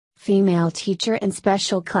female teacher in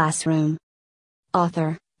special classroom.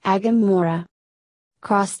 Author, Agamora.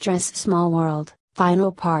 Crossdress Small World,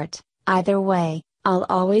 final part. Either way, I'll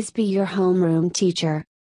always be your homeroom teacher.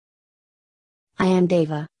 I am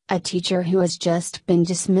Deva, a teacher who has just been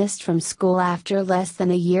dismissed from school after less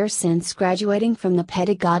than a year since graduating from the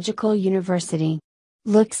pedagogical university.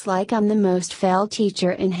 Looks like I'm the most failed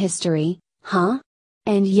teacher in history, huh?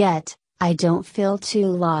 And yet, I don't feel too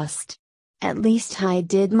lost. At least I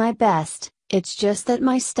did my best, it's just that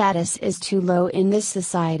my status is too low in this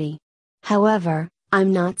society. However,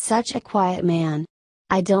 I'm not such a quiet man.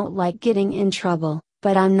 I don't like getting in trouble,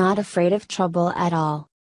 but I'm not afraid of trouble at all.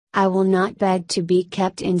 I will not beg to be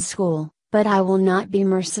kept in school, but I will not be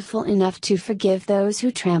merciful enough to forgive those who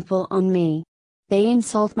trample on me. They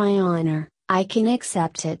insult my honor, I can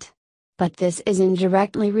accept it. But this is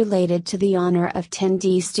indirectly related to the honor of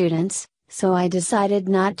 10D students, so I decided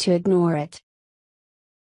not to ignore it.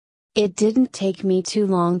 It didn't take me too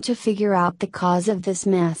long to figure out the cause of this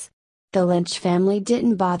mess. The Lynch family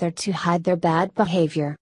didn't bother to hide their bad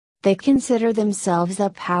behavior. They consider themselves a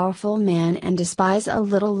powerful man and despise a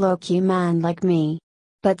little low-key man like me.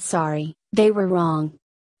 But sorry, they were wrong.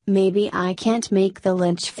 Maybe I can't make the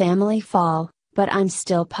Lynch family fall, but I'm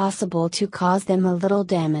still possible to cause them a little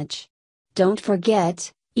damage. Don't forget,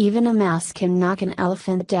 even a mouse can knock an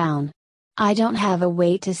elephant down. I don't have a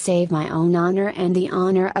way to save my own honor and the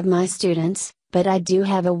honor of my students, but I do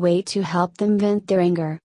have a way to help them vent their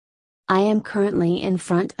anger. I am currently in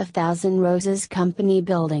front of Thousand Roses Company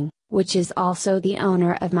building, which is also the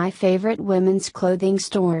owner of my favorite women's clothing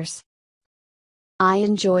stores. I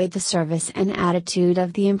enjoy the service and attitude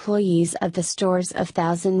of the employees of the stores of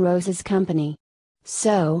Thousand Roses Company.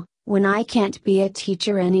 So, when I can't be a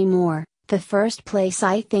teacher anymore, the first place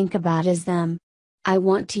I think about is them. I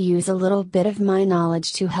want to use a little bit of my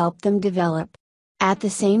knowledge to help them develop. At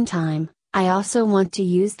the same time, I also want to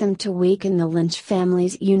use them to weaken the Lynch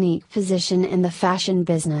family's unique position in the fashion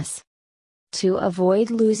business. To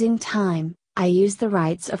avoid losing time, I use the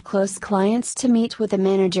rights of close clients to meet with the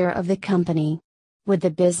manager of the company. With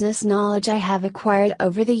the business knowledge I have acquired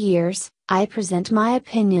over the years, I present my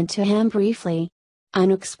opinion to him briefly.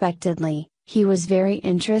 Unexpectedly, he was very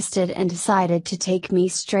interested and decided to take me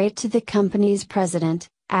straight to the company's president,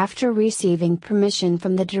 after receiving permission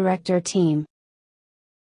from the director team.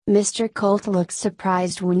 Mr. Colt looked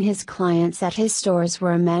surprised when his clients at his stores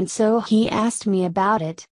were a man, so he asked me about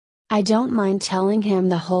it. I don't mind telling him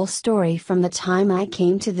the whole story from the time I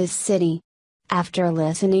came to this city. After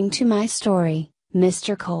listening to my story,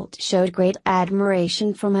 Mr. Colt showed great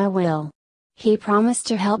admiration for my will. He promised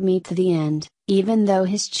to help me to the end, even though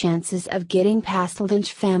his chances of getting past the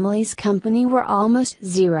Lynch family's company were almost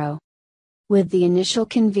zero. With the initial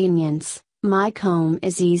convenience, my comb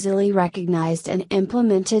is easily recognized and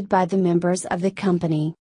implemented by the members of the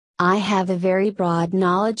company. I have a very broad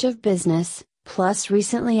knowledge of business, plus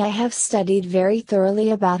recently I have studied very thoroughly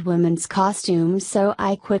about women's costumes, so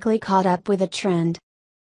I quickly caught up with a trend.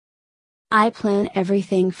 I plan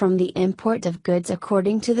everything from the import of goods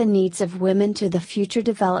according to the needs of women to the future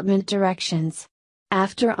development directions.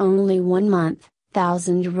 After only 1 month,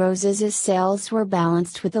 Thousand Roses' sales were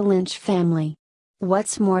balanced with the Lynch family.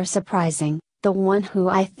 What's more surprising, the one who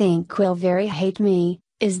I think will very hate me,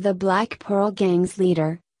 is the Black Pearl Gang's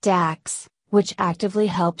leader, Dax, which actively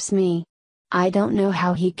helps me. I don't know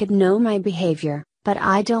how he could know my behavior, but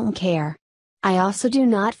I don't care. I also do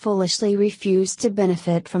not foolishly refuse to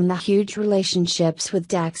benefit from the huge relationships with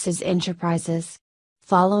Dax's enterprises.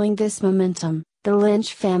 Following this momentum, the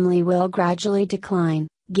Lynch family will gradually decline,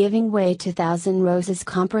 giving way to Thousand Roses'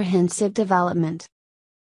 comprehensive development.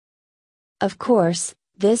 Of course,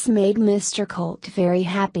 this made Mr. Colt very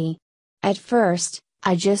happy. At first,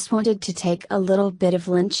 I just wanted to take a little bit of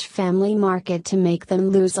Lynch family market to make them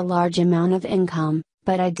lose a large amount of income,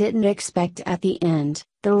 but I didn't expect at the end,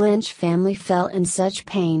 the Lynch family fell in such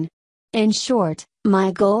pain. In short,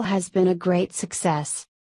 my goal has been a great success.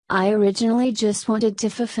 I originally just wanted to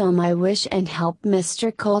fulfill my wish and help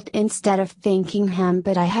Mr. Colt instead of thanking him,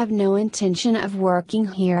 but I have no intention of working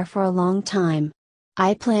here for a long time.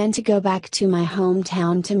 I plan to go back to my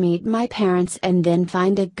hometown to meet my parents and then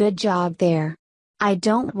find a good job there. I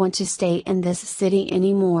don't want to stay in this city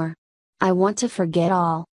anymore. I want to forget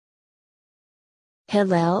all.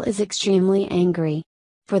 Hillel is extremely angry.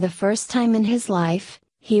 For the first time in his life,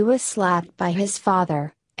 he was slapped by his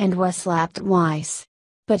father, and was slapped twice.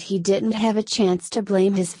 But he didn't have a chance to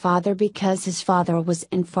blame his father because his father was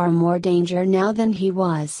in far more danger now than he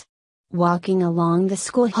was. Walking along the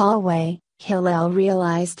school hallway, Hillel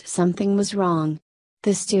realized something was wrong.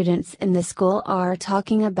 The students in the school are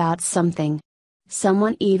talking about something.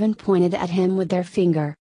 Someone even pointed at him with their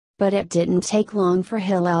finger. But it didn't take long for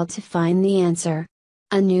Hillel to find the answer.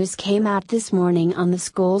 A news came out this morning on the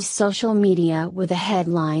school's social media with a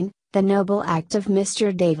headline, "The Noble Act of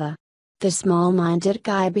Mr. Deva." The small-minded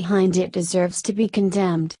guy behind it deserves to be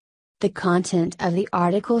condemned. The content of the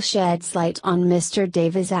article sheds light on Mr.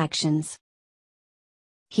 Deva's actions.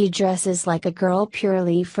 He dresses like a girl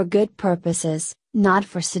purely for good purposes, not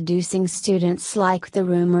for seducing students like the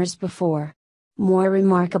rumors before. More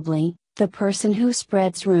remarkably, the person who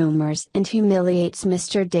spreads rumors and humiliates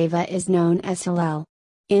Mr. Deva is known as Hillel.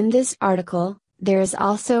 In this article, there is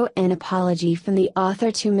also an apology from the author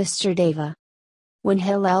to Mr. Deva. When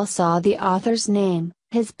Hillel saw the author's name,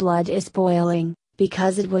 his blood is boiling,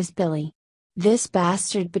 because it was Billy. This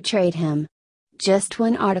bastard betrayed him. Just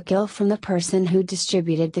one article from the person who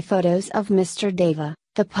distributed the photos of Mr. Deva,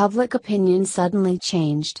 the public opinion suddenly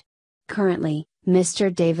changed. Currently,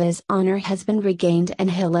 Mr. Deva's honor has been regained and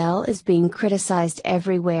Hillel is being criticized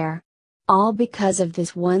everywhere. All because of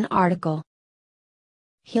this one article.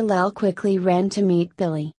 Hillel quickly ran to meet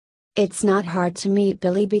Billy. It's not hard to meet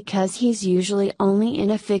Billy because he's usually only in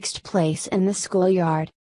a fixed place in the schoolyard.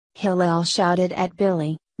 Hillel shouted at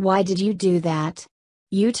Billy, "Why did you do that?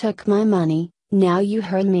 You took my money, now you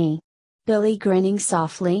hurt me." Billy grinning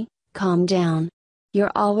softly, "Calm down.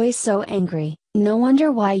 You're always so angry, no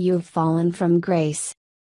wonder why you've fallen from grace."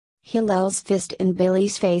 Hillel's fist in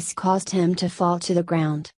Billy's face caused him to fall to the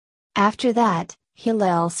ground. After that,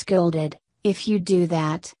 Hillel scolded, "If you do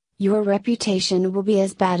that, your reputation will be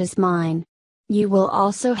as bad as mine. You will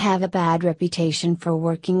also have a bad reputation for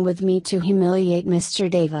working with me to humiliate Mr.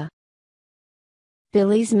 Deva."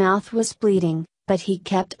 Billy's mouth was bleeding, but he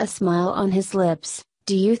kept a smile on his lips.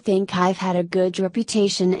 "Do you think I've had a good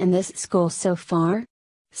reputation in this school so far?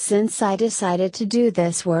 Since I decided to do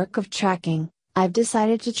this work of tracking, I've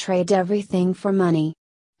decided to trade everything for money.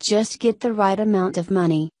 Just get the right amount of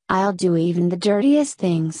money, I'll do even the dirtiest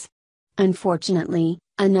things. Unfortunately,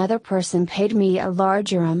 another person paid me a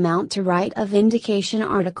larger amount to write a vindication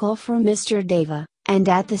article for Mr. Deva, and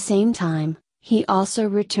at the same time, he also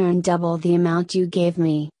returned double the amount you gave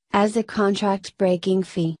me, as a contract-breaking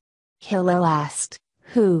fee." Hillel asked,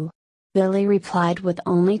 "Who?" Billy replied with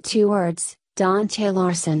only 2 words, "Dante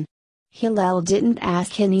Larson." Hillel didn't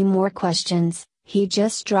ask any more questions, he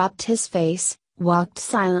just dropped his face, walked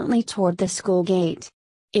silently toward the school gate.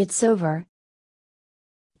 It's over.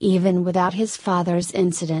 Even without his father's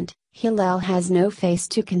incident, Hillel has no face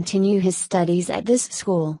to continue his studies at this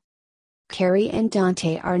school. Carrie and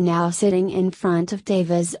Dante are now sitting in front of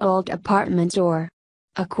Deva's old apartment door.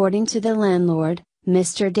 According to the landlord,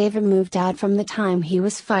 Mr. Deva moved out from the time he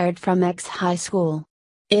was fired from X-High School.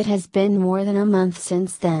 It has been more than a month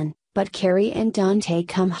since then, but Carrie and Dante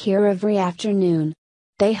come here every afternoon.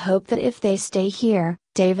 They hope that if they stay here,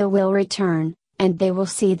 Deva will return, and they will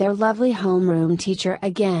see their lovely homeroom teacher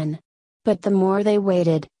again. But the more they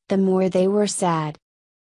waited, the more they were sad.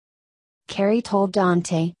 Carrie told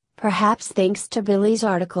Dante, "Perhaps thanks to Billy's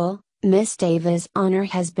article, Miss Deva's honor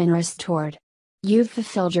has been restored. You've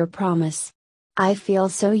fulfilled your promise. I feel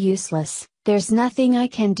so useless, there's nothing I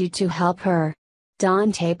can do to help her."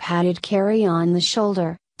 Dante patted Carrie on the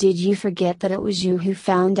shoulder, "Did you forget that it was you who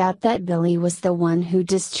found out that Billy was the one who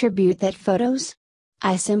distributed that photos?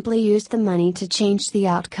 I simply used the money to change the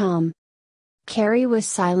outcome." Carrie was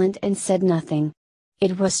silent and said nothing.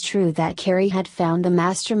 It was true that Carrie had found the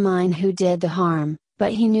mastermind who did the harm,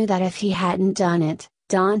 but he knew that if he hadn't done it,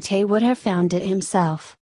 Dante would have found it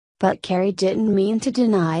himself. But Carrie didn't mean to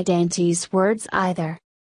deny Dante's words either.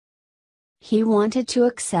 He wanted to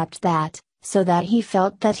accept that, so that he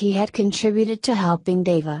felt that he had contributed to helping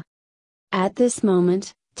Deva. At this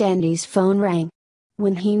moment, Dante's phone rang.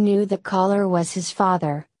 When he knew the caller was his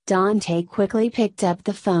father, Dante quickly picked up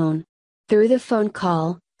the phone. Through the phone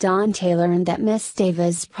call, Dante learned that Miss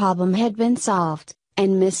Deva's problem had been solved,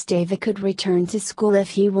 and Miss Deva could return to school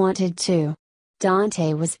if he wanted to.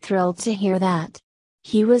 Dante was thrilled to hear that.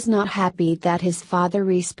 He was not happy that his father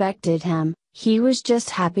respected him, he was just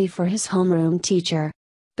happy for his homeroom teacher.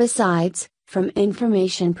 Besides, from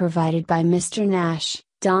information provided by Mr. Nash,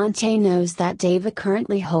 Dante knows that Deva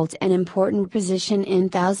currently holds an important position in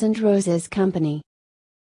Thousand Roses Company.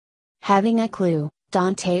 Having a clue,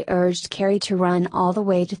 Dante urged Carrie to run all the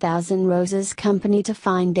way to Thousand Roses Company to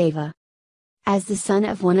find Deva. As the son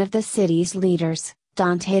of one of the city's leaders,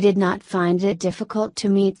 Dante did not find it difficult to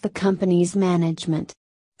meet the company's management.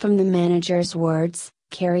 From the manager's words,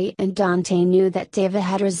 Carrie and Dante knew that Deva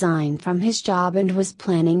had resigned from his job and was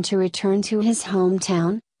planning to return to his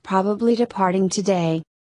hometown, probably departing today.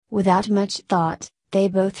 Without much thought, they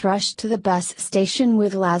both rushed to the bus station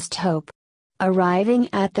with last hope. Arriving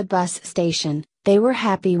at the bus station, they were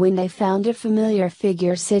happy when they found a familiar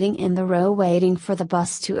figure sitting in the row waiting for the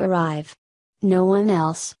bus to arrive. No one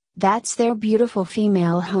else, that's their beautiful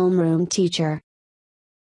female homeroom teacher.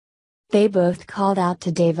 They both called out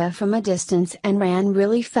to Deva from a distance and ran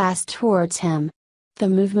really fast towards him. The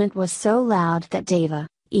movement was so loud that Deva,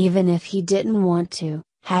 even if he didn't want to,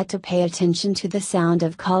 had to pay attention to the sound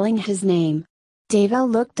of calling his name. Deva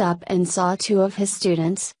looked up and saw two of his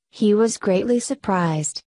students. He was greatly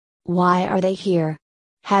surprised. Why are they here?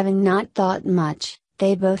 Having not thought much,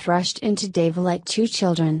 they both rushed into Deva like two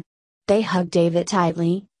children. They hugged Deva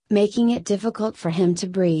tightly, making it difficult for him to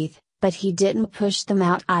breathe, but he didn't push them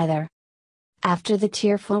out either. After the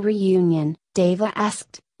tearful reunion, Deva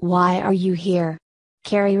asked, "Why are you here?"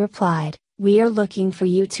 Carrie replied, "We are looking for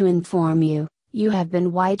you to inform you, you have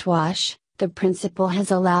been whitewashed, the principal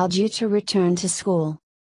has allowed you to return to school."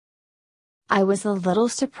 I was a little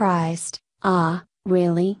surprised. "Ah,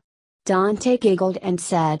 really?" Dante giggled and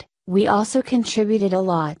said, "We also contributed a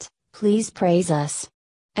lot, please praise us."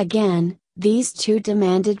 Again, these two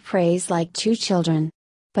demanded praise like two children.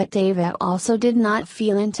 But Deva also did not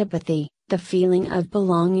feel antipathy, the feeling of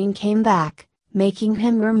belonging came back, making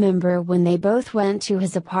him remember when they both went to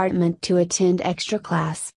his apartment to attend extra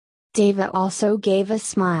class. Deva also gave a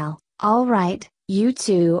smile. "All right, you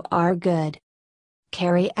two are good."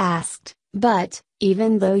 Carrie asked, "But,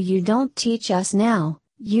 even though you don't teach us now,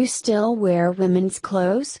 you still wear women's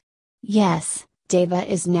clothes?" "Yes, Deva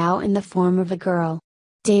is now in the form of a girl."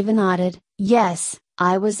 Deva nodded, "Yes,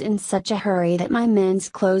 I was in such a hurry that my men's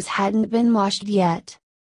clothes hadn't been washed yet."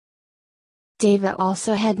 Deva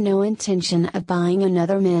also had no intention of buying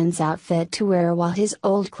another men's outfit to wear while his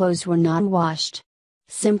old clothes were not washed.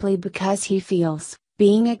 Simply because he feels,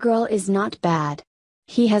 being a girl is not bad.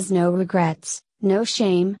 He has no regrets, no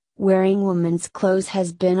shame. Wearing women's clothes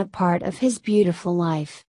has been a part of his beautiful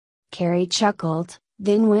life. Carrie chuckled,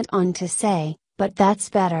 then went on to say, "But that's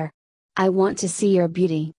better. I want to see your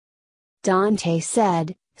beauty." Dante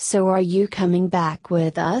said, "So are you coming back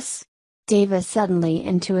with us?" Deva suddenly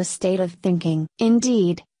into a state of thinking.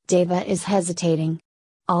 Indeed, Deva is hesitating.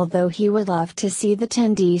 Although he would love to see the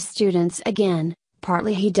 10D students again,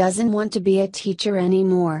 partly he doesn't want to be a teacher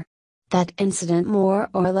anymore. That incident more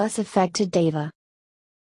or less affected Deva.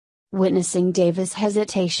 Witnessing Deva's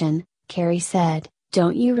hesitation, Carrie said,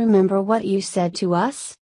 "Don't you remember what you said to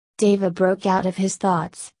us?" Deva broke out of his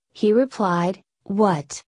thoughts. He replied,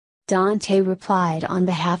 "What?" Dante replied on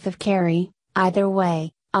behalf of Carrie, "Either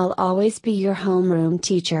way, I'll always be your homeroom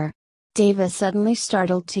teacher." Deva suddenly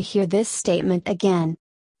startled to hear this statement again.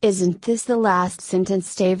 Isn't this the last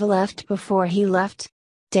sentence Deva left before he left?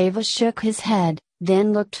 Deva shook his head,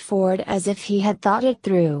 then looked forward as if he had thought it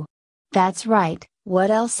through. "That's right.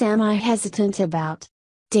 What else am I hesitant about?"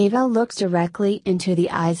 Deva looked directly into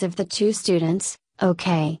the eyes of the two students.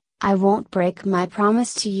 "Okay, I won't break my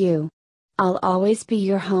promise to you. I'll always be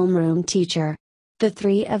your homeroom teacher." The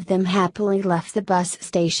three of them happily left the bus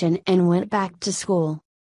station and went back to school.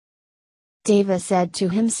 Deva said to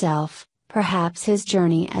himself, perhaps his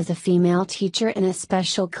journey as a female teacher in a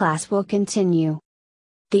special class will continue.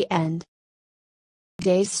 The end.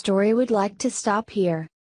 Today's story would like to stop here.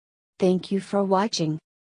 Thank you for watching.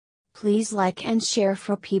 Please like and share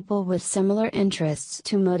for people with similar interests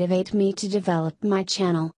to motivate me to develop my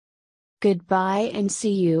channel. Goodbye and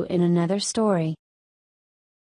see you in another story.